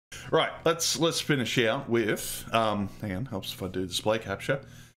Right, let's finish out with hang on, helps if I do display capture.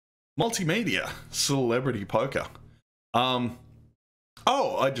 Multimedia Celebrity Polka. Oh,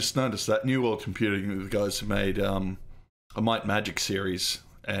 I just noticed that New World Computing, the guys who made a Might Magic series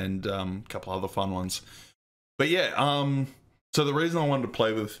and a couple other fun ones. But yeah, so the reason I wanted to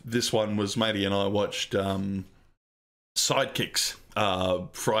play with this one was Matey and I watched Sidekicks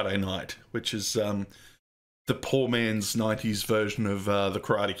Friday night, which is the poor man's 90s version of The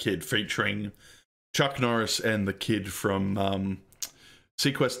Karate Kid, featuring Chuck Norris and the kid from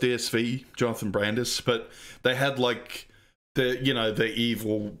Sequest DSV, Jonathan Brandis. But they had like the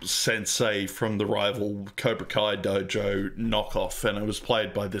evil sensei from the rival Cobra Kai dojo knockoff, and it was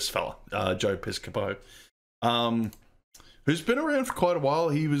played by this fella, Joe Piscopo, who's been around for quite a while.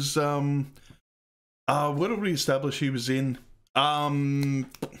 He was what did we establish he was in?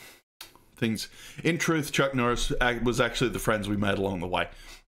 Things. In truth, Chuck Norris was actually the friends we made along the way.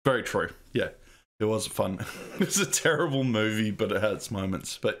 Very true. Yeah, it was fun. It's a terrible movie, but it had its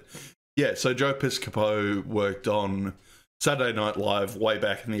moments. But yeah, so Joe Piscopo worked on Saturday Night Live way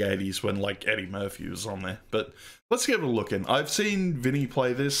back in the 80s when like Eddie Murphy was on there. But let's give it a look in. I've seen Vinny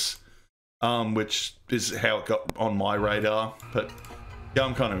play this, which is how it got on my radar. But yeah,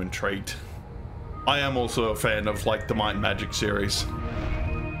 I'm kind of intrigued. I am also a fan of like the Might and Magic series,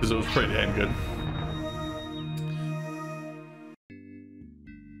 because it was pretty damn good.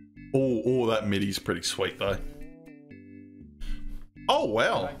 Oh, that MIDI's pretty sweet though. Oh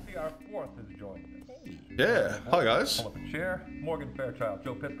wow. I see our fourth has joined us. Yeah. Hi guys. Pull up a chair. Morgan Fairchild,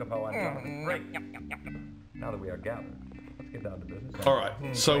 Joe Piscopo, and Jonathan. Great. Now that we are gathered, let's get down to business. All right.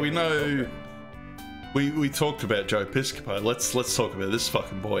 So we know we talked about Joe Piscopo. Let's talk about this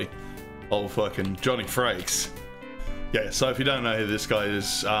fucking boy, old fucking Johnny Frakes. Yeah, so if you don't know who this guy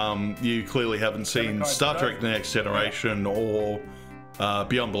is, you clearly haven't seen Star Trek The Next Generation or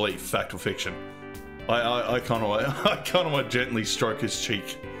Beyond Belief, Fact or Fiction. I kind of want to gently stroke his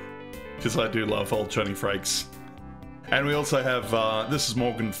cheek, because I do love old Johnny Frakes. And we also have, this is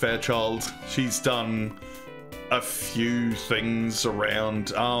Morgan Fairchild. She's done a few things around.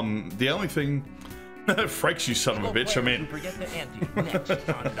 The only thing... Frakes, you son of a bitch, I mean... Forget the ante next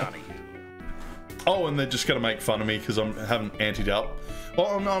on Donahue. Oh, and they're just going to make fun of me because I haven't anteed up.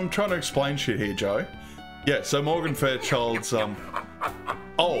 Well, I'm trying to explain shit here, Joe. Yeah, so Morgan Fairchild's, oh.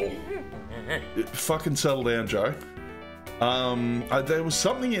 Fucking settle down, Joe. There was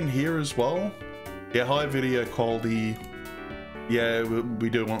something in here as well. Yeah, high video quality. Yeah,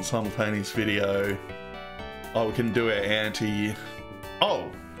 we do want simultaneous video. Oh, we can do our ante.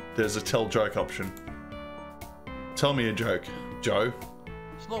 Oh, there's a tell joke option. Tell me a joke, Joe.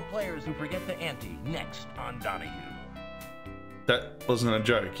 Slow players who forget the ante next on Donahue. That wasn't a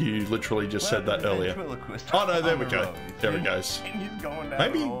joke. You literally just said that earlier. Oh no, there we go. There it goes.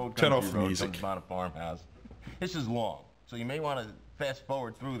 Maybe turn off the music. Farmhouse. This is long, so you may want to fast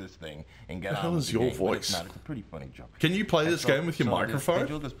forward through this thing and get on. What the hell is your voice? It's a pretty funny joke. Can you play this game with your microphone?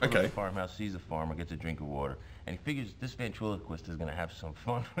 Okay. The farmhouse sees a farmer, gets a drink of water, and he figures this ventriloquist is going to have some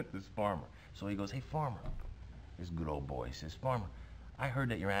fun with this farmer. So he goes, "Hey farmer," this good old boy says, "Farmer, I heard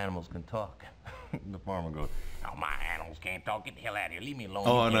that your animals can talk." The farmer goes, "Oh, my animals can't talk. Get the hell out of here. Leave me alone."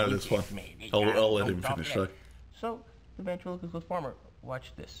 Oh, I know this one. I'll let him finish though. So the ventriloquist goes, "Farmer,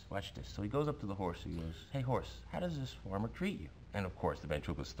 watch this, watch this." So he goes up to the horse. He goes, "Hey, horse, how does this farmer treat you?" And of course, the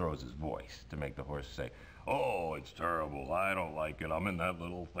ventriloquist throws his voice to make the horse say, "Oh, it's terrible. I don't like it. I'm in that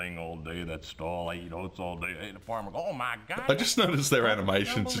little thing all day, that stall. I eat oats all day." And the farmer goes, "Oh, my God." I just noticed their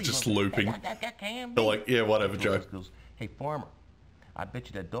animations are just looping. They're like, "Yeah, whatever, Joe." Goes, "Hey, farmer, I bet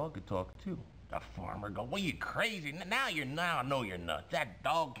you that dog could talk too." The farmer goes, "Well, you crazy. Now I know you're nuts. That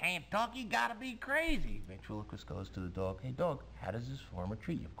dog can't talk. You gotta be crazy." Ventriloquist goes to the dog, "Hey, dog, how does this farmer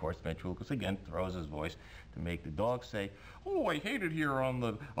treat you?" Of course, ventriloquist again throws his voice to make the dog say, "Oh, I hate it here on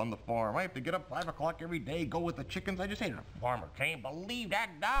the farm. I have to get up 5 o'clock every day, go with the chickens. I just hate it." The farmer can't believe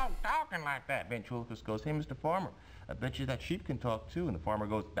that dog talking like that. Ventriloquist goes, "Hey, Mr. Farmer, I bet you that sheep can talk too." And the farmer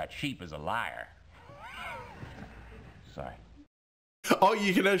goes, "That sheep is a liar." Sorry. Oh,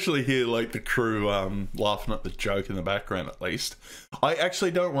 you can actually hear like the crew laughing at the joke in the background at least. I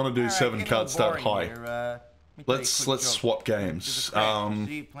actually don't want to do 7 cards start high. Let's swap games.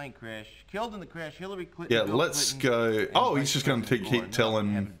 Plane crash. Killed in the crash. Hillary Clinton. Yeah, let's go. Oh, he's just going to keep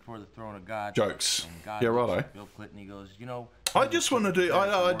telling jokes. Yeah, righto. Bill Clinton, he goes, "You know, I just want to do.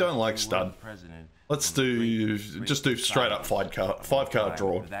 I don't like stud. Let's do just do straight up 5 card draw. 5 card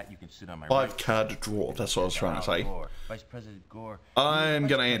draw. That's what I was trying to say. Vice President Gore. I'm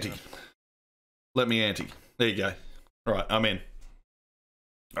gonna ante. Let me ante. There you go. All right, I'm in.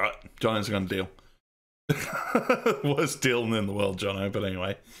 All right, Johnny's gonna deal. Worst deal in the world, Jono. But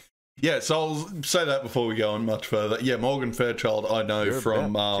anyway, Yeah, so I'll say that before we go on much further. Yeah, Morgan Fairchild, I know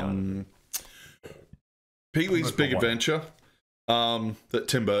from Pee-wee's Big Adventure that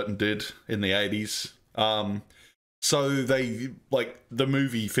Tim Burton did in the 80s. So they, like, the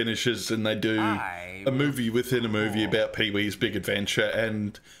movie finishes and they do a movie within a movie about Pee-wee's Big Adventure,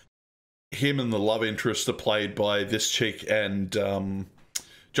 and him and the love interest are played by this chick and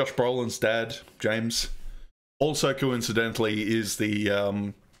Josh Brolin's dad, James. Also, coincidentally, is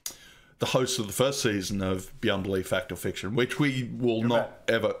the host of the first season of Beyond Belief, Fact or Fiction, which we will not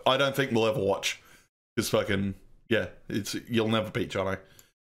ever, I don't think we'll ever watch. Because fucking, yeah, you'll never beat Jono.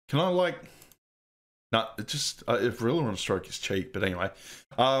 Can I, like, no, I really want to stroke his cheek, but anyway.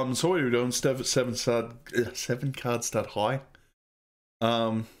 So what are we doing? Seven card stud high.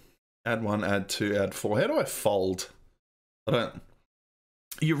 Add 1, add 2, add 4. How do I fold? I don't.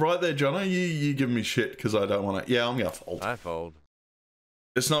 You're right there, Jono. You give me shit because I don't want to. Yeah, I'm gonna fold. I fold.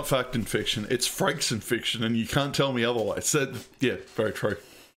 It's not fact and fiction. It's Frakes and fiction, and you can't tell me otherwise. Yeah, very true.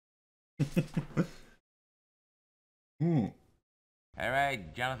 All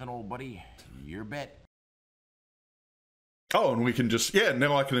right, Jonathan, old buddy, your bet. Oh, and we can just, yeah,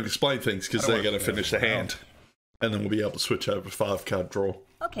 now I can explain things because they're going to finish the hand. And then we'll be able to switch over to 5-card draw.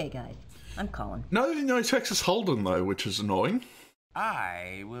 Okay, guys, I'm calling. No Texas Hold'em, though, which is annoying.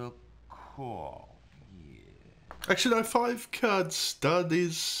 I will call. Yeah. Actually, no, 5-card stud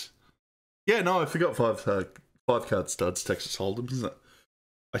is... Yeah, no, I forgot 5-card stud's Texas Hold'em, isn't it?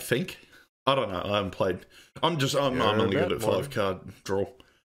 I think. I don't know, I haven't played. I'm only good at 5-card draw.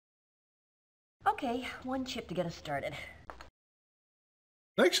 Okay, 1 chip to get us started.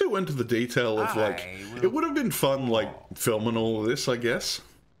 I actually went to the detail of, like, it would have been fun, like, filming all of this, I guess.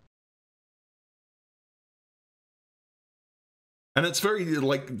 And it's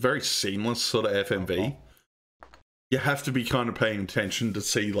very seamless sort of FMV. You have to be kind of paying attention to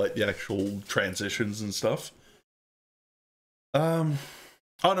see, like, the actual transitions and stuff.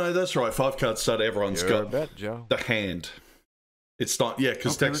 Oh no, that's right, 5-card stud, everyone's got the hand. It's not, yeah,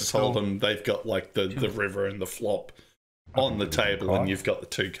 because Texas Hold'em, they've got, like, the river and the flop on the table, and you've got the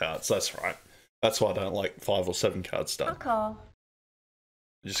 2 cards. That's right. That's why I don't like 5 or 7-card stud. I'll call.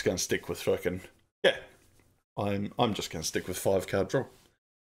 I'm just going to stick with fucking... Yeah. I'm just going to stick with 5-card draw.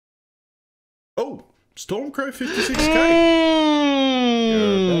 Oh! Stormcrow 56k!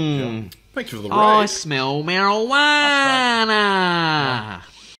 Thank you for the raid. I smell marijuana!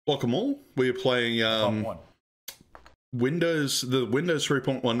 Welcome all. We are playing the Windows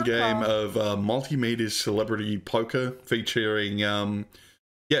 3.1 game of Multimedia Celebrity Polka, featuring Jonathan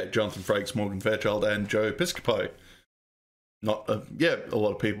Frakes, Morgan Fairchild, and Joe Piscopo. Not a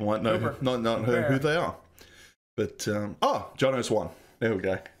lot of people might know who they are. But Jono's won. There we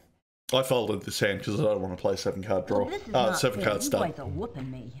go. I folded this hand because I don't want to play 7-card draw. 7-card stud. You guys are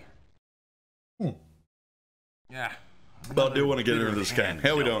whooping me. Yeah. But I do want to get into this game.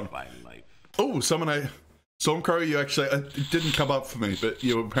 How are we doing? Oh, Stormcrow, you actually, it didn't come up for me, but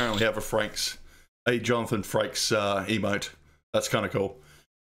you apparently have a Jonathan Frakes emote. That's kind of cool.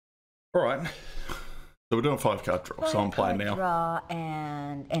 All right. So we're doing 5-card draw, so I'm playing now. Draw,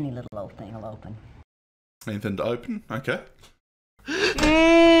 and any little old thing will open. Anything to open? Okay.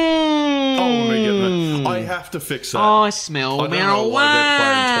 Oh, we're getting it. I have to fix that. I smell marijuana!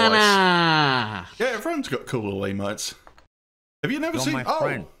 Yeah, everyone's got cool little emotes. Have you never seen...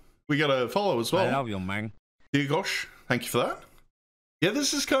 Oh, we got a follow as well. I love you, man. Here, gosh. Thank you for that. Yeah,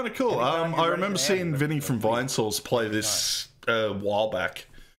 this is kind of cool. I remember seeing Vinny from Vinesauce play this a while back.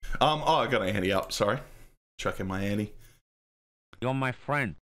 I got a handy up, sorry. Chucking my handy. You're my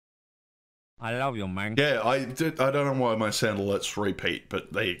friend. I love you, man. Yeah, I don't know why my sound alerts repeat,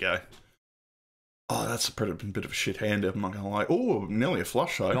 but there you go. Oh, that's a bit of a shit hand, I'm not gonna lie. Oh, nearly a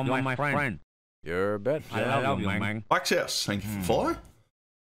flush though. You're my friend. You're a bet. I love you, man. Access, thank you for follow.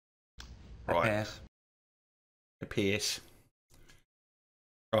 Right. Pass. A PS.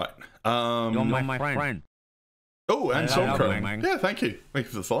 Right. You're my friend. Oh, and Stormcrow. man. Yeah, thank you. Thank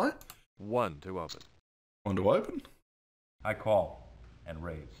you for the follow. 1 to open. 1 to open. I call and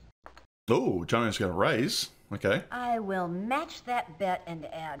raise. Oh, Johnny's going to raise. Okay. I will match that bet and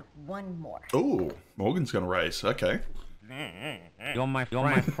add 1 more. Oh, Morgan's going to raise. Okay. You're my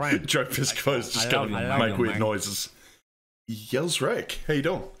friend. Joe Piscopo's just going to make weird noises. Yells Rick. How you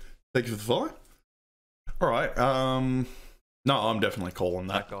doing? Thank you for the follow. All right. No, I'm definitely calling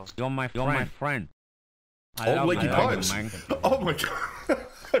that. You're my friend. Old Leaky Pipes. Oh my god.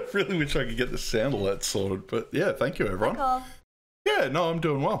 I really wish I could get the sound alert sorted, but yeah, thank you everyone. Yeah, no, I'm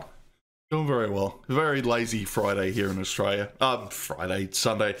doing well. Doing very well. Very lazy Friday here in Australia.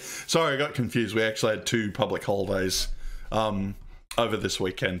 Sunday. Sorry, I got confused. We actually had 2 public holidays over this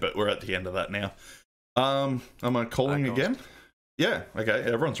weekend, but we're at the end of that now. Am I calling again? Yeah, okay,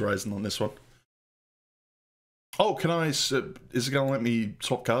 everyone's raising on this one. Oh, can I, is it going to let me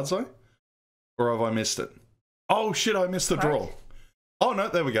swap cards though? Or have I missed it? Oh shit, I missed the draw. Oh no,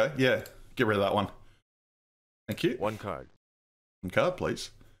 there we go, yeah, get rid of that one. Thank you. One card. One card,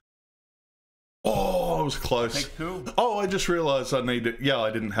 please. Oh, I was close. Take two. Oh, I just realised I needed, yeah,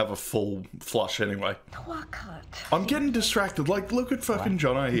 I didn't have a full flush anyway. I'm getting distracted, like, look at fucking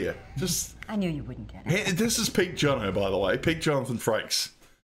Jono here. Just... I knew you wouldn't get it. Hey, this is peak Jono, by the way. Peak Jonathan Frakes.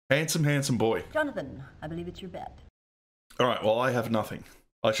 Handsome, handsome boy. Jonathan, I believe it's your bet. Alright, well, I have nothing.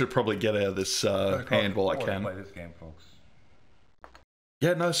 I should probably get out of this hand while I can. Play this game, folks.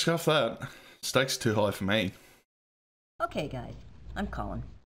 Yeah, no, scuff that. Stakes are too high for me. Okay, guys, I'm calling.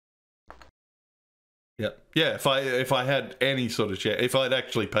 Yep. Yeah, if I had any sort of share, if I'd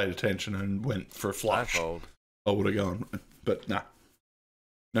actually paid attention and went for a flush, I would have gone. But nah.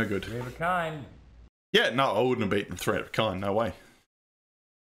 No good. Three of a kind. Yeah, no, I wouldn't have beaten three of a kind, no way.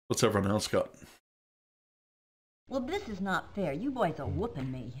 What's everyone else got? Well, this is not fair. You boys are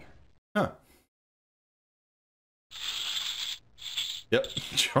whooping me. Huh. Yep,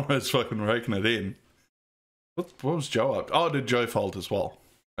 Jono's fucking raking it in. What was Joe up to? Oh, did Joe fold as well?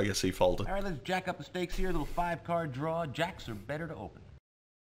 I guess he folded. All right, let's jack up the stakes here. Little 5-card draw. Jacks are better to open.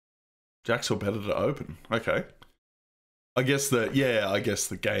 Jacks are better to open. Okay. I guess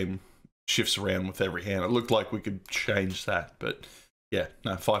the game shifts around with every hand. It looked like we could change that, but yeah,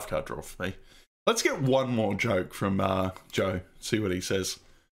 no, 5-card draw for me. Let's get one more joke from Joe. See what he says.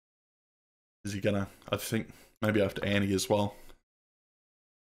 Is he gonna? I think maybe after Annie as well.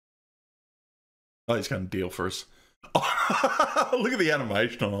 Oh, he's gonna deal for us. Oh, look at the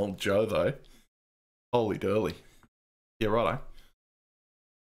animation on old Joe though. Holy durly. Yeah, righto.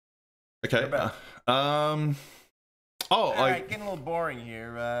 Okay. All right, getting a little boring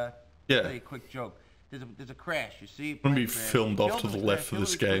here. Yeah. Tell you a quick joke. There's a crash. You see? I'm gonna be filmed off to the left for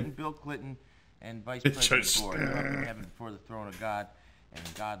this game. Bill Clinton and Vice It's President just- Gore are up in heaven before the throne of God, and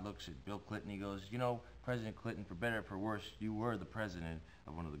God looks at Bill Clinton. He goes, "You know, President Clinton, for better or for worse, you were the president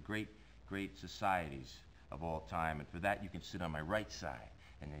of one of the great societies of all time, and for that you can sit on my right side."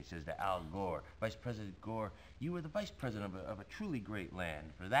 And then he says to Al Gore, "Vice President Gore, you were the vice president of a truly great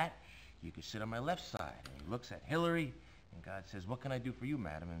land. For that, you can sit on my left side." And he looks at Hillary, and God says, "What can I do for you,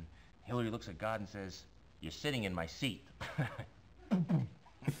 madam?" And Hillary looks at God and says, "You're sitting in my seat."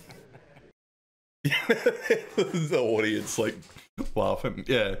 The audience like laughing.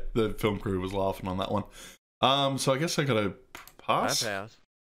 Yeah, the film crew was laughing on that one. So I guess I gotta pass. I pass.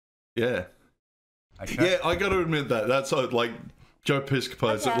 Yeah. Yeah, I gotta admit that's like Joe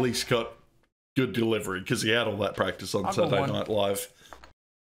Piscopo's at least got good delivery because he had all that practice on Saturday Night Live.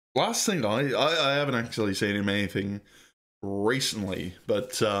 Last thing, I haven't actually seen him anything recently,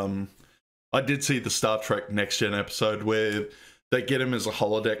 but I did see the Star Trek Next Gen episode where they get him as a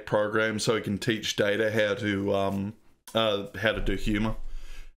holodeck program so he can teach Data how to do humor.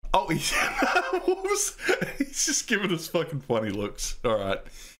 Oh, he's just giving us fucking funny looks. All right.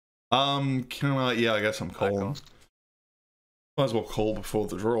 Can I? Yeah, I guess I'm calling. Might as well call before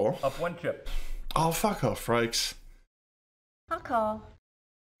the draw. Up one chip. Oh, fuck off, Frakes. I'll call.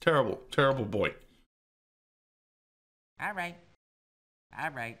 Terrible, terrible boy. All right.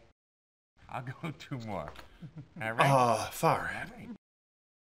 I'll go 2 more. All right. Ah, far out.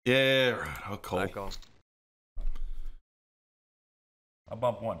 Yeah, right, I'll call. I call. I'll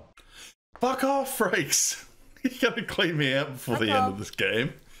bump 1. Fuck off, Frakes. You gotta clean me out before the end of this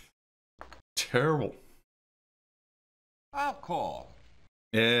game. Terrible. I'll call.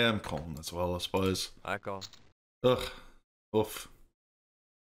 Yeah, I'm calling as well, I suppose. I call. Ugh. Oof.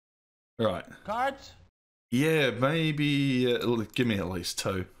 Right. Cards? Yeah, maybe give me at least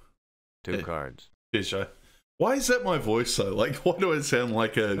 2. 2 cards. Cheers, Joe. Why is that my voice though? Like, why do I sound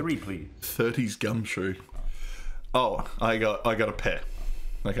like a 3, please. 30s gumshoe? Oh, I got a pair.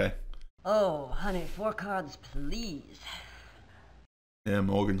 Okay. Oh, honey, 4 cards, please. Yeah,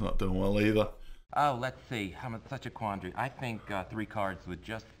 Morgan's not doing well either. Oh, let's see. I'm in such a quandary. I think 3 cards would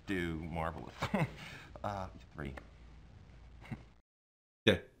just do marvelous. 3.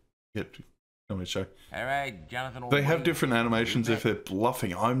 Yeah. Come on, Joe. All right, Jonathan. They have different animations if they're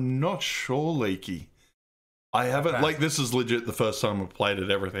bluffing. I'm not sure, Leaky. I haven't, like, this is legit the first time I've played it.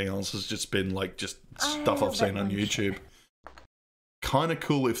 Everything else has just been, like, just stuff I've seen on YouTube. Kind of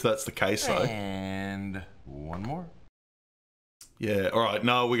cool if that's the case, though. And 1 more. Yeah, alright,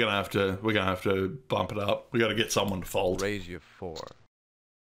 no, we're gonna have to bump it up. We gotta get someone to fold. Raise your 4.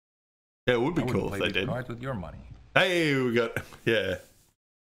 Yeah, it would be I cool wouldn't if play they these did. cards with your money. Hey, we got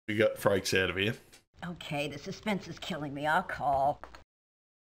Frakes out of here. Okay, the suspense is killing me. I'll call.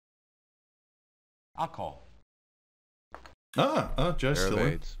 I'll call. Joe's Pair of still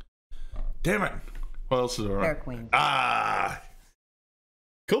in. eights. Damn it. What else is Fair around? queen.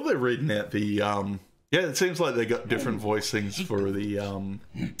 Cool, they're reading out the, yeah, it seems like they got different voicings for the,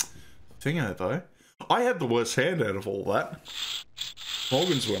 thingo, though. I had the worst hand out of all that.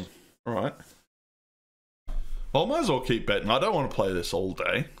 Morgan's won. Alright. Well, I might as well keep betting. I don't want to play this all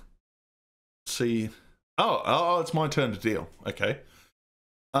day. Let's see. Oh, it's my turn to deal. Okay.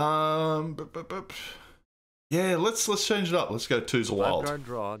 Yeah, let's change it up. Let's go twos a Black wild. card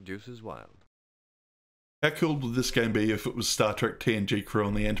draw, deuces wild. How cool would this game be if it was Star Trek TNG crew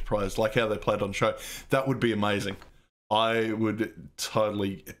on the Enterprise, like how they played on the show? That would be amazing. I would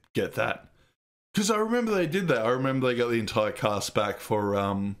totally get that. Because I remember they did that. I remember they got the entire cast back for,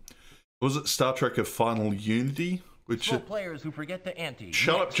 was it Star Trek of Final Unity? Which Slow players who forget to ante.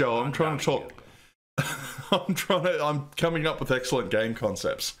 Shut up, Next Joe. I'm on trying to talk. Donahue. I'm coming up with excellent game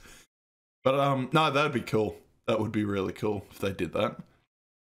concepts. But, no, that'd be cool. That would be really cool if they did that.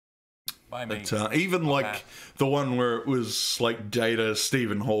 By me. But even like the one where it was like Data,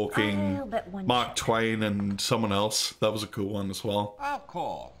 Stephen Hawking, I'll bet one Mark Twain, and someone else. That was a cool one as well. I'll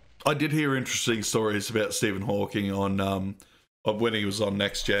call. I did hear interesting stories about Stephen Hawking on when he was on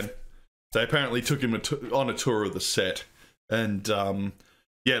Next Gen. They apparently took him on a tour of the set, and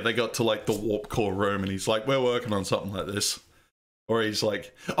yeah, they got to like the warp core room, and he's like, "We're working on something like this," or he's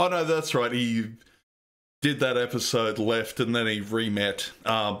like, "Oh no, that's right, he did that episode, left, and then he re-met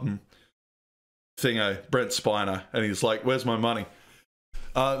Brent Spiner," and he's like, "Where's my money?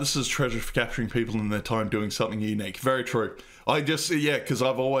 This is treasure for capturing people in their time doing something unique." Very true. Yeah, because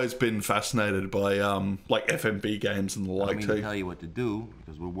I've always been fascinated by like FMV games and the I like don't mean too. to tell you what to do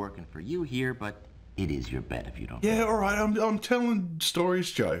because we're working for you here, but it is your bet if you don't. Yeah, all right. I'm telling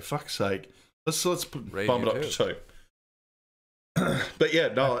stories, Joe. Fuck's sake. Let's Raise bump it you up to 2. But yeah,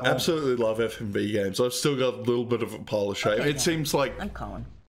 no, I absolutely love FMV games. I've still got a little bit of a pile of shame. Okay, It seems like I'm calling.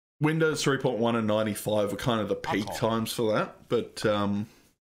 Windows 3.1 and 95 were kind of the peak times for that. But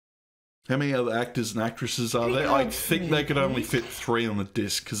how many other actors and actresses are there? I think they could only fit 3 on the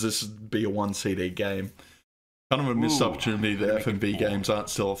disc because this would be a 1 CD game. Kind of a missed opportunity that FMV games aren't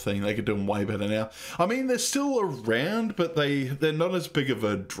still a thing. They could do them way better now. I mean, they're still around, but they're not as big of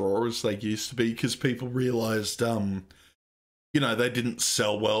a draw as they used to be because people realised, you know, they didn't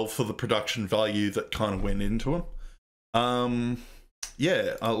sell well for the production value that kind of went into them.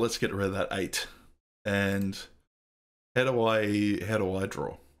 Yeah, let's get rid of that 8. And how do I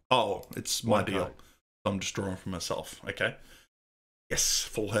draw? Oh, it's my deal. I'm just drawing for myself. Okay. Yes,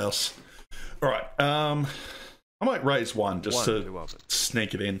 full house. All right. I might raise 1 just to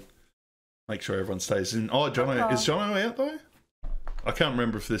sneak it in. Make sure everyone stays in. Oh, Jono, is Jono out though? I can't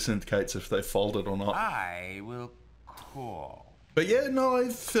remember if this indicates if they folded or not. I will call. But yeah, no, a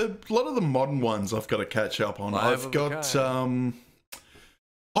lot of the modern ones I've got to catch up on. I've got oh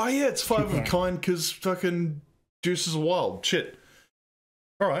yeah, it's 5 of a kind because fucking Juices are Wild. Shit.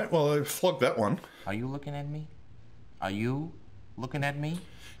 All right, well I flogged that one. Are you looking at me? Are you looking at me?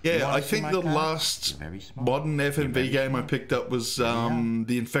 Yeah, I think the last modern FMV game I picked up was The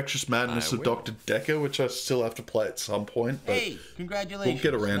Infectious Madness of Dr. Decker, which I still have to play at some point. But hey, congratulations.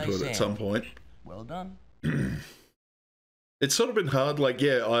 we'll get around to it at some point. Well done. It's sort of been hard. Like,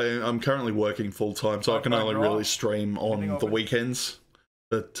 yeah, I'm currently working full-time, so I can only really stream on the weekends.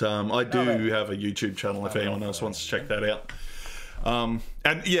 But I do have a YouTube channel if anyone else wants to check that out. And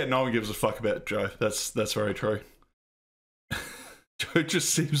yeah, no one gives a fuck about Joe. That's very true. Joe just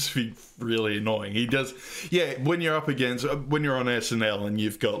seems to be really annoying. He does, yeah. When you're on SNL and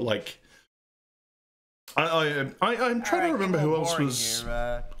you've got like, I'm trying to remember who else was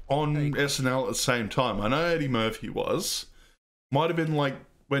on SNL at the same time. I know Eddie Murphy was. Might have been like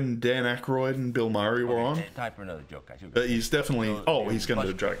when Dan Aykroyd and Bill Murray were on. Time for another joke, guys. But he's definitely. Oh, he's going to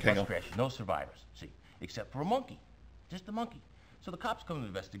do a joke. Hang on. Crash, no survivors. See, except for a monkey, just a monkey. So the cops come to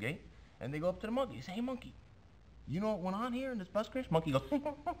investigate, and they go up to the monkey. They say, "Hey, monkey, you know what went on here in this bus crash?" Monkey goes.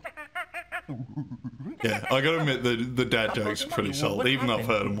 Yeah, I gotta admit the dad jokes are pretty solid, even though I've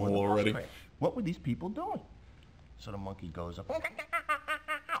heard them all already. What were these people doing? So the monkey goes up.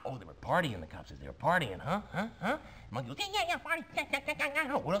 Oh, they were partying. The cop says they were partying, huh? Monkey goes, yeah, party.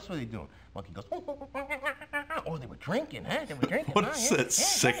 What else were they doing? Monkey goes, oh, they were drinking, huh? They were drinking. What is that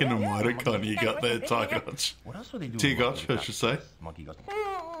second emoticon you got there, Tigotch? What else were they doing? Tigotch, I should say. Monkey goes,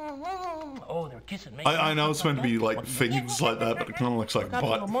 oh, they were kissing. I know it's meant to be like things like that, but it kind of looks like a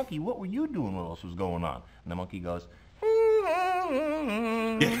butt. Monkey, what were you doing? What else was going on? And the monkey goes,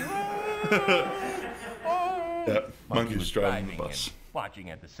 yeah, monkey was driving the bus. Watching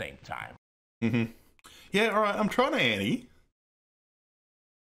at the same time. Mm-hmm. Yeah, all right. I'm trying to ante.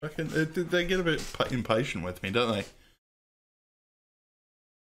 They get a bit impatient with me, don't they?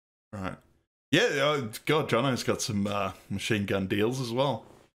 Right. Yeah, God, Jono's got some machine gun deals as well.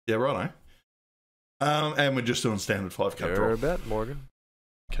 Yeah, righto. And we're just doing standard 5-cut draw. Your bet, Morgan.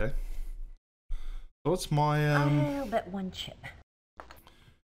 Okay. So what's my I'll bet 1 chip.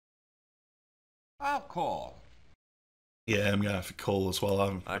 I'll call. Yeah, I'm gonna have to call as well.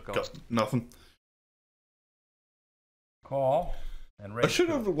 I've call. got nothing. Call. And raise I should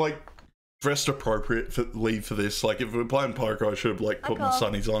have dressed appropriate for leave for this. Like if we're playing poker, I should have put my call.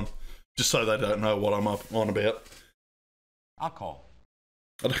 sunnies on, just so they don't know what I'm up on about. I'll call.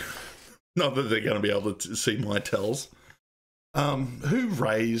 Not that they're going to be able to see my tells. Who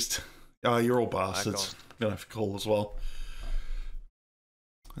raised? Oh, you're all bastards. I'm gonna have to call as well.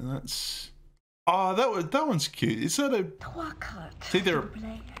 And that's. Oh, that one's cute. Is that a? It's either.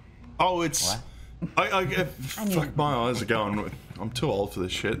 Oh, it's. What? Fuck, my eyes are going. I'm too old for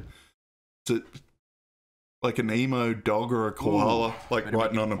this shit. Is it like an emo dog or a koala,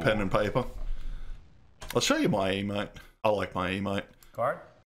 writing on a pen and paper? I'll show you my emote. I like my emote. Card?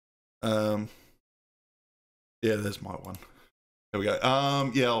 Yeah, there's my one. There we go.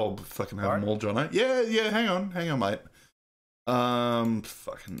 Yeah, I'll fucking have them all, Jono. Yeah, hang on, mate.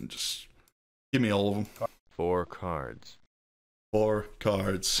 Fucking just give me all of them. 4 cards. 4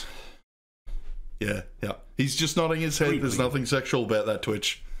 cards. Yeah. He's just nodding his head. There's nothing sexual about that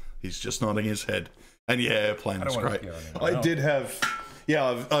Twitch. He's just nodding his head. And yeah, playing is great. I did have.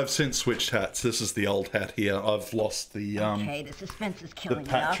 Yeah, I've since switched hats. This is the old hat here. I've lost the Okay, the suspense is killing the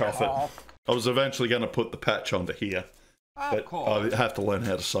patch off it. I was eventually going to put the patch onto here, but I have to learn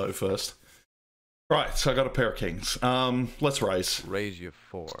how to sew first. Right, so I got a pair of kings. Let's raise. Raise your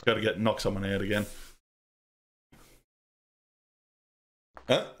 4. Got to knock someone out again.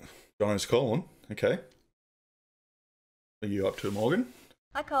 Johnny's calling. Okay. Are you up to, Morgan?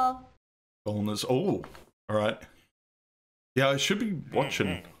 I call. Calling is. Oh, all right. Yeah, I should be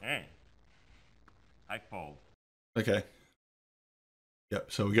watching. I fold. Okay.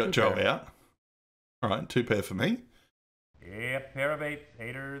 Yep, so we got Joe out. All right, 2 pair for me. Yep, pair of 8s.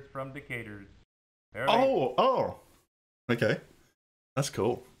 Haters from Decaters. Oh. Okay. That's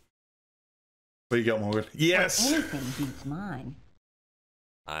cool. What you got, Morgan? Yes! Anything beats mine.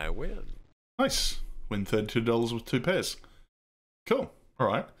 I win. Nice. Win $32 with 2 pairs. Cool. All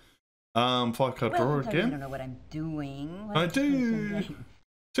right. 5-card draw I again. don't know what I'm doing. I do.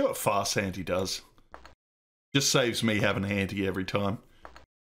 See what fast ante does. Just saves me having ante every time.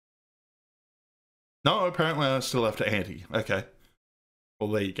 No, apparently I still have to ante. Okay.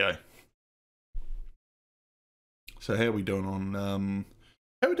 Well, there you go. So how are we doing on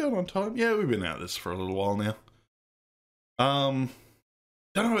time? Yeah, we've been at this for a little while now.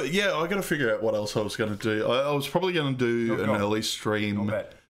 Don't know. Yeah, I got to figure out what else I was going to do. I was probably going to do an early stream. Go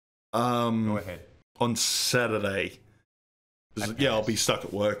ahead. On Saturday. Yeah, I'll be stuck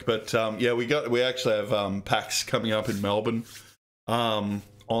at work. But yeah, we actually have PAX coming up in Melbourne. On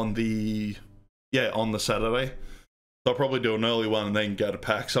the Saturday. So I'll probably do an early one and then go to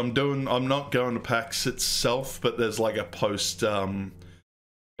PAX. I'm not going to PAX itself, but there's like a post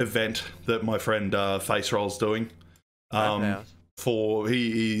event that my friend Face Roll's doing.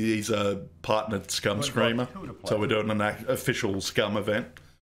 He's a partnered Scum Screamer, so we're doing an official Scum event.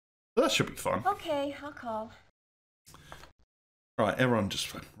 That should be fun. Okay, I'll call. Right, everyone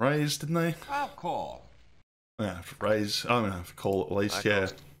just raised, didn't they? I'll call. I have to raise. I'm gonna have to call at least. Yeah.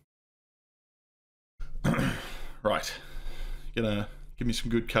 Right. Gonna give me some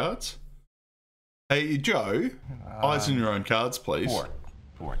good cards. Hey Joe, eyes on your own cards, please.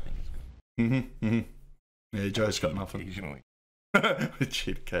 4 things. Yeah, Joe's got nothing. Occasionally.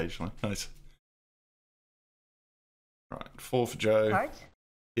 Cheat occasionally. Nice. Right, 4 for Joe. Cards?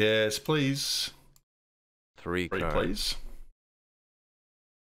 Yes, please. 3 3, cards. please.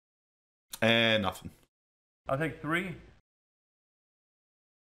 And nothing. I'll take 3.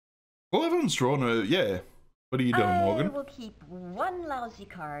 Well, everyone's drawn a... Yeah. What are you doing, Morgan? I will keep 1 lousy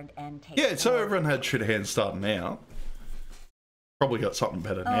card and take Yeah, so 4. everyone had shit hands starting out. Probably got something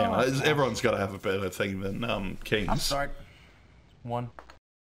better now. Everyone's got to have a better thing than Kings. I'll start. 1.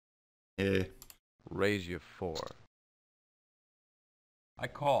 Yeah. Raise your 4. I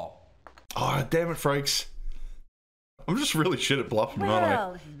call. Oh, damn it, Frakes. I'm just really shit at bluffing, aren't I?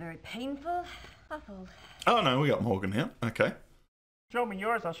 Well, this is very painful. I'll fold. Oh, no, we got Morgan here. Okay. Show me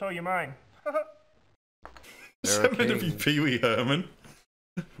yours, I'll show you mine. Is that meant to be Pee Wee Herman?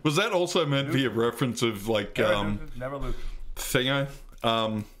 Was that also meant to be a reference of, like, Never lose. Thingo?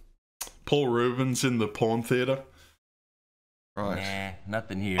 Paul Rubens in the porn theatre? Right. Nah,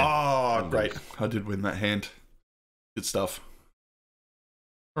 nothing here. Oh, great. I did win that hand. Good stuff.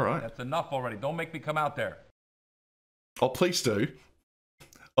 All right. That's enough already. Don't make me come out there. Oh, please do.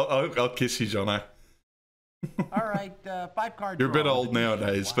 I'll kiss you, Jono. All right, 5-card You're a bit draw. old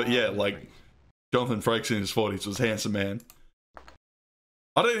nowadays, but yeah, Wow. like Jonathan Frakes in his 40s was a handsome man.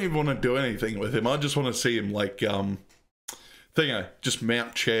 I don't even want to do anything with him. I just want to see him like thingo, just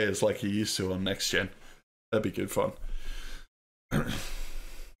mount chairs like he used to on Next Gen. That'd be good fun.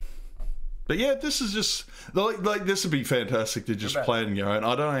 But yeah, this is just like this would be fantastic to just play on your own.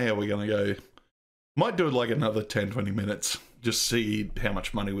 I don't know how we're gonna go. Might do it like another 10-20 minutes. Just see how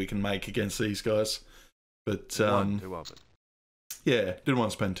much money we can make against these guys. But Two of it. yeah, didn't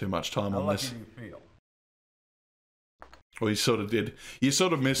want to spend too much time How on lucky this. do you feel? Well, you sort of did. You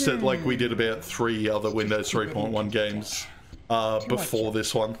sort of missed it like we did about 3 other Windows 3.1 games before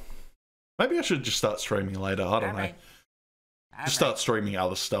this one. Maybe I should just start streaming later. I don't know. Just start streaming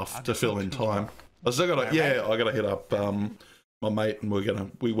other stuff to fill in time. I still gotta, I gotta hit up my mate, and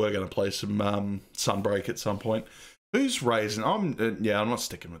we were gonna play some Sunbreak at some point. Who's raising? I'm not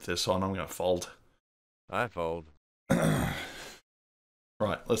sticking with this one. I'm gonna fold. I fold.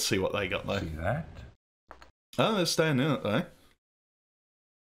 Right, let's see what they got though. See that? Oh, they're staying in it though.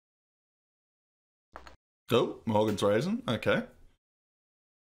 Oh, Morgan's raising. Okay.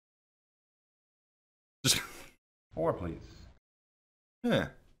 4, please. Yeah.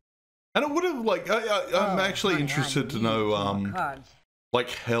 And it would have, like, I'm actually honey, interested I to need know, some cards. like,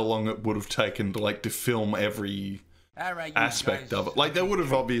 how long it would have taken to, like, to film every All right, you aspect guys, of it. Like, they would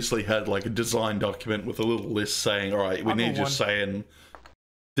have obviously had, like, a design document with a little list saying, all right, we I'll go need you one. saying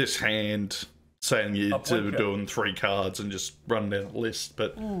this hand, saying you're Up one check. doing 3 cards and just run down the list.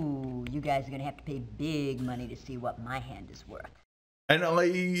 But, Ooh, you guys are gonna have to pay big money to see what my hand is worth. and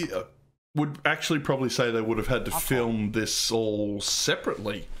I would actually probably say they would have had to film this all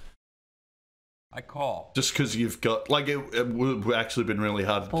separately. I call. Just because you've got, like, it would have actually been really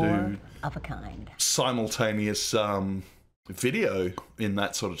hard to 4 do of a kind. simultaneous video in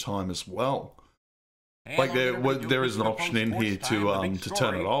that sort of time as well. Like, there is an option in here to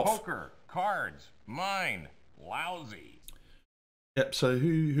turn it off. Poker, cards, mine, lousy. Yep. So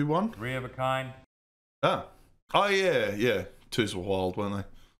who won? 3 of a kind. Oh yeah. 2s were wild, weren't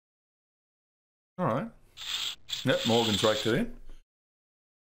they? All right. Yep. Morgan's raked it in.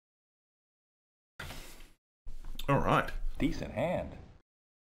 All right. Decent hand.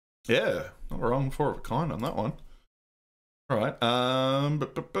 Yeah, not wrong, 4 of a kind on that one. All right.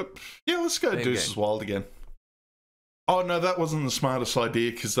 But yeah, let's go Same Deuces game. Wild again. Oh no, that wasn't the smartest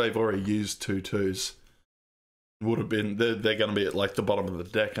idea because they've already used 2 2s. Would have been they're going to be at like the bottom of the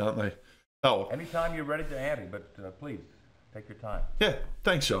deck, aren't they? Oh Anytime you're ready to ante, but please, take your time. yeah,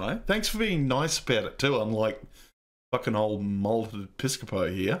 thanks, Jono. Thanks for being nice about it too. Unlike fucking old molded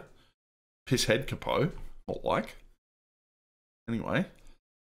Piscopo here, pisshead capo, or like. Anyway,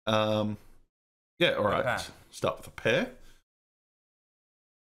 yeah, all right. Okay. Start with a pair.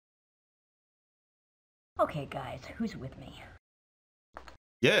 Okay, guys, who's with me?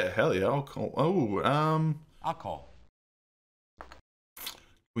 Yeah, hell yeah, I'll call. Oh, I'll call.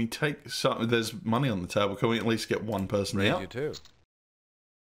 we take some. There's money on the table. Can we at least get one person Raise out? you too.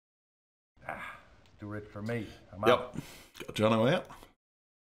 Do it for me. I'm out. Yep. Got Jono out.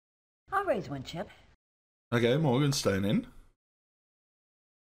 I'll raise 1 chip. Okay, Morgan's staying in.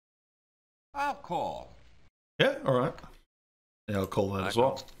 I'll call. Yeah, all right. Yeah, I'll call that I as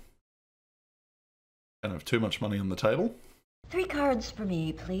well. call. Don't have too much money on the table. 3 cards for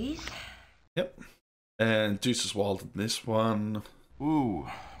me, please. Yep. And Deuces Wild in this one. Ooh,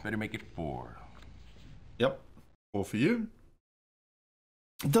 better make it 4. Yep. 4 for you.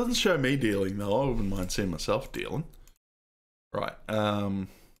 It doesn't show me dealing though. I wouldn't mind seeing myself dealing. Right. I'm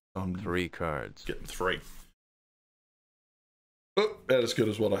 3 cards. getting 3. Oh, about as good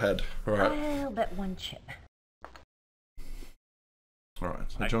as what I had. All right. I'll bet 1 chip. All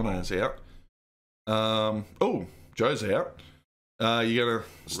right. So I Jono's out. Oh, Joe's out. You gonna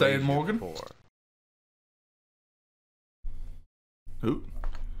stay in, Raise you Morgan? 4. Who?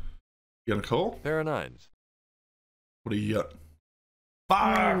 You gonna call? Pair of 9s. What do you got?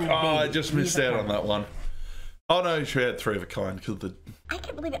 Fuck! Oh, I just missed out on that one. Oh no, she had 3 of a kind because of the I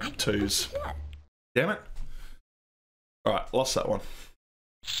can't believe it. I 2s. Yeah. Damn it. Alright, lost that one.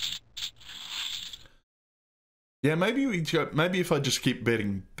 Yeah, maybe maybe if I just keep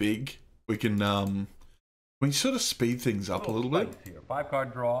betting big, we can we sort of speed things up a little bit. Spice here.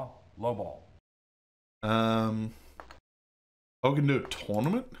 5-card draw, low ball. Oh, we can do a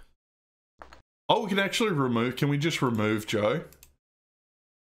tournament? Oh, we can actually remove, can we just remove Joe?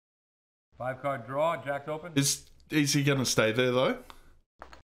 5-card draw, jack's open. Is is he gonna stay there though?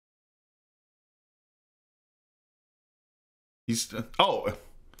 He's oh,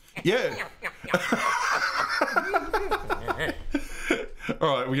 yeah.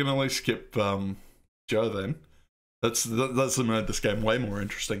 All right, we're gonna at least skip Joe then. That's made this game way more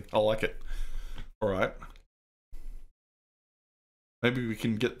interesting. I like it. All right. Maybe we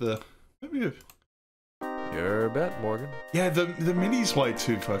can get the Your bet, Morgan. Yeah, the MIDI's way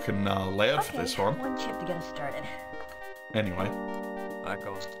too fucking loud for this one. One chip to get us started. Anyway, I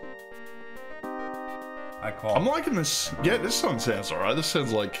call. I call. I'm liking this. Yeah, this song sounds alright. This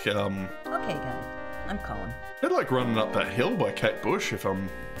sounds like Okay, guys. I'm calling. they're like Running Up That Hill by Kate Bush, if I'm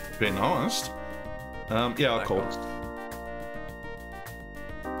being honest. Yeah, I'll call.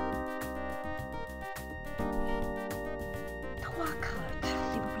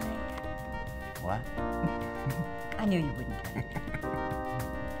 What? I knew you wouldn't get it.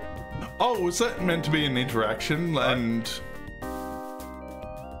 Oh, was that meant to be an interaction? And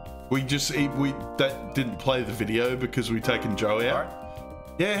we that didn't play the video because we taken Joe out.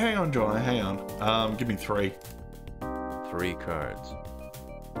 Yeah, hang on, Joe. Hang on. Give me 3. 3 cards.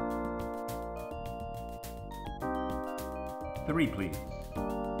 3, please.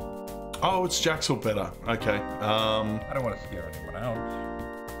 Oh, it's Jaxel better. Okay. I don't want to scare anyone else.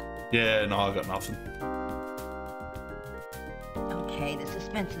 Yeah, no, I got nothing. Okay, the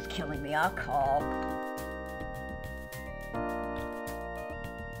suspense is killing me. I'll call.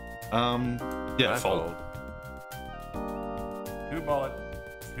 Yeah, I fold. 2 bullets,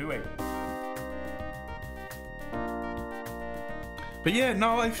 2 8. But yeah,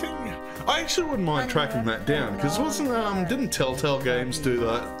 no, I think I actually wouldn't mind tracking that down because wasn't didn't Telltale Games do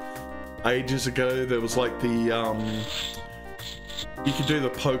that ages ago? There was like the you could do the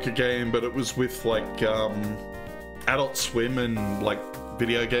poker game, but it was with like Adult Swim and like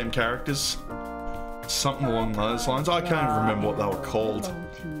video game characters, something along those lines. I can't even remember what they were called.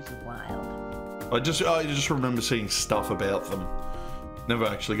 I just remember seeing stuff about them. Never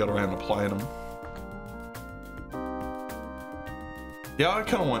actually got around to playing them. Yeah, I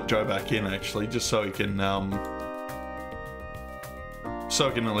kind of want Joe back in actually, just so he can at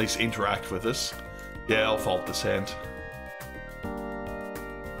least interact with us. Yeah, I'll fold this hand.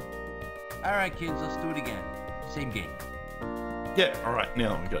 All right, kids, let's do it again. Same game. Yeah, all right.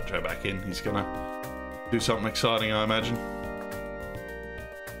 Now we got Joe back in. He's gonna do something exciting, I imagine.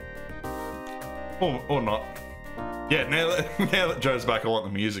 Or not. Yeah, now that Joe's back, I want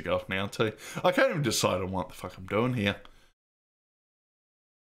the music off now too. I can't even decide on what the fuck I'm doing here.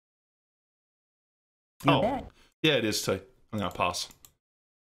 You bet. Yeah, it is too. I'm gonna pass.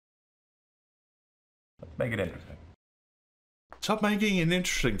 Let's make it interesting. Stop making it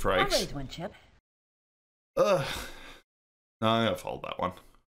interesting, I'll Frakes. raise one chip. Ugh. No, I'm gonna fold that one.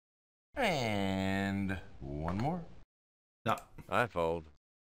 And 1 more. No. I fold.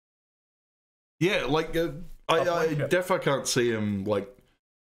 Yeah, like I definitely can't see him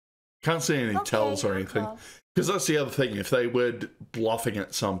can't see any tells or anything. Because that's the other thing. If they were bluffing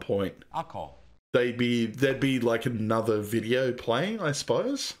at some point, I'll call. there'd be like another video playing, I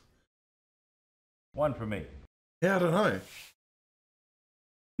suppose. 1 for me. Yeah, I don't know.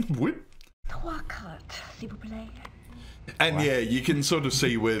 What? 3 cartes, s'il vous plaît. And yeah, you can sort of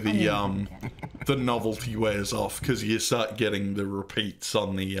see where the novelty wears off because you start getting the repeats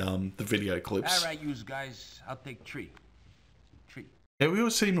on the video clips. All right, you guys, I'll take 3. 3. Yeah, we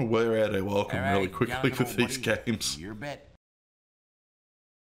always seem to wear out our welcome All right, really quickly with these games. Your bet.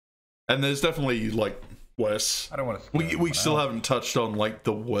 And there's definitely like worse. I don't want to scare We still haven't touched on like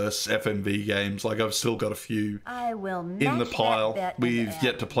the worst FMV games. Like I've still got a few I will in the match pile. that bet We've and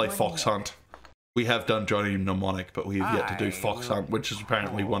yet to play add Fox 1 Hunt. We have done Johnny Mnemonic, but we've yet to do I Fox will- Hunt, which is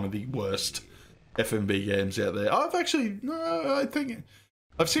apparently one of the worst FMV games out there. I think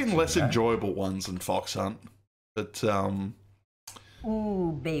I've seen less enjoyable ones than Fox Hunt, but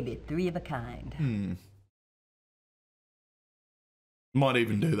Ooh, baby, 3 of a kind. might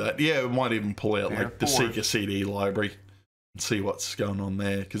even do that. Yeah, we might even pull out Fair like the forward. Sega CD library and see what's going on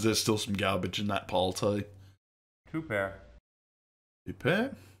there because there's still some garbage in that pile too. 2 pair.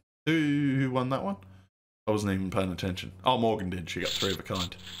 Super. Who won that one? I wasn't even paying attention. Oh, Morgan did. She got 3 of a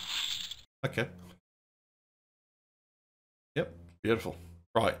kind. Okay. Yep. Beautiful.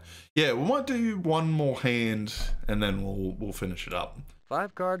 Right. Yeah, we might do one more hand and then we'll finish it up.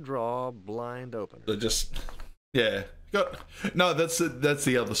 5 card draw, blind open. So just that's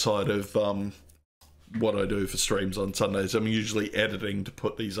the other side of what I do for streams on Sundays. I'm usually editing to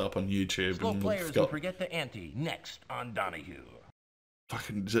put these up on YouTube. Slow and players we've who got forget the ante. Next on Donahue.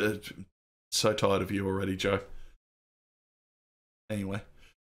 fucking so tired of you already, Joe. Anyway.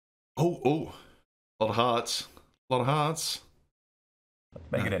 Oh, a lot of hearts. A lot of hearts.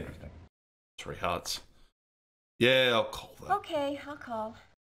 Let's make it interesting. 3 hearts. Yeah, I'll call that. Okay, I'll call.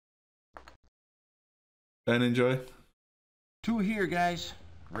 Don't enjoy. 2 here, guys.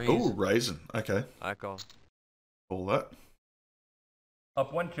 Raise. Oh, raisin. Okay. I call. Call that.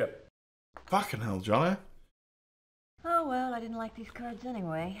 Up 1 chip. Fucking hell, Jono. Oh, well, I didn't like these cards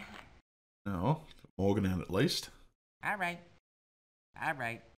anyway. No, Morgan out at least. All right. All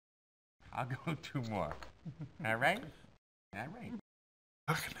right. I'll go 2 more. All right? All right.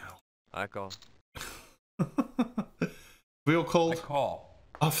 Fucking hell. I call. We all I called? call.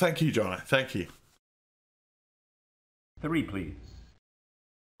 Oh, thank you, Jono. Thank you. 3, please.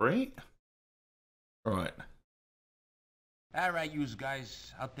 3? Right. All right, you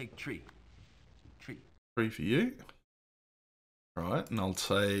guys. I'll take 3. 3. 3 for you. Right, and I'll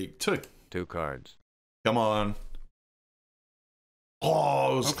take 2. 2 cards. Come on.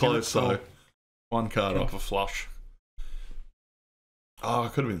 Oh, it was Okay, close let's go. though. 1 card off a flush. Oh, I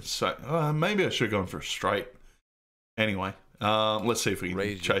could have been so. Maybe I should have gone for a straight. Anyway, let's see if we can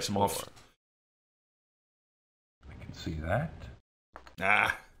Raise chase him your off. 4. I can see that.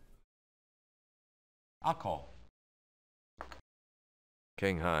 Ah, I'll call.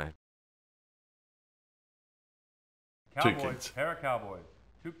 King high. Cowboys. kings. Pair of cowboys.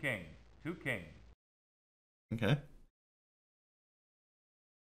 2 kings. 2 kings. okay.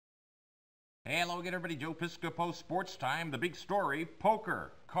 Hey, hello again, everybody. Joe Piscopo, Sports Time. The big story,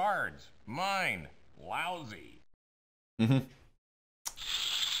 poker, cards, mine, lousy. Mm-hmm.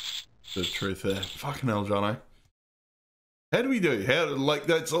 The truth there. Fucking hell, Jono. How do we do? How, like,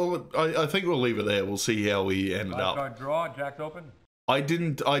 that's all. I think we'll leave it there. We'll see how we ended 5 up. card draw. Jack's open. I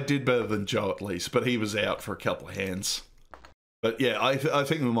did better than Joe at least, but he was out for a couple of hands. But yeah, I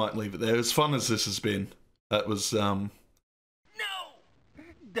think we might leave it there. As fun as this has been, that was No!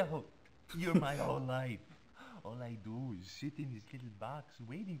 Don't. You're my whole life. All I do is sit in this little box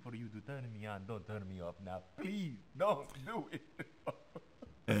waiting for you to turn me on. Don't turn me off now. Please, don't do it.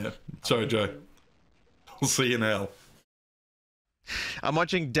 yeah. Sorry, Joe. We'll see you now. I'm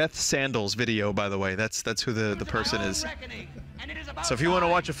watching Death Sandals video, by the way. That's who the person is. So if you want to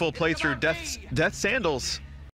watch a full playthrough, Death Sandals,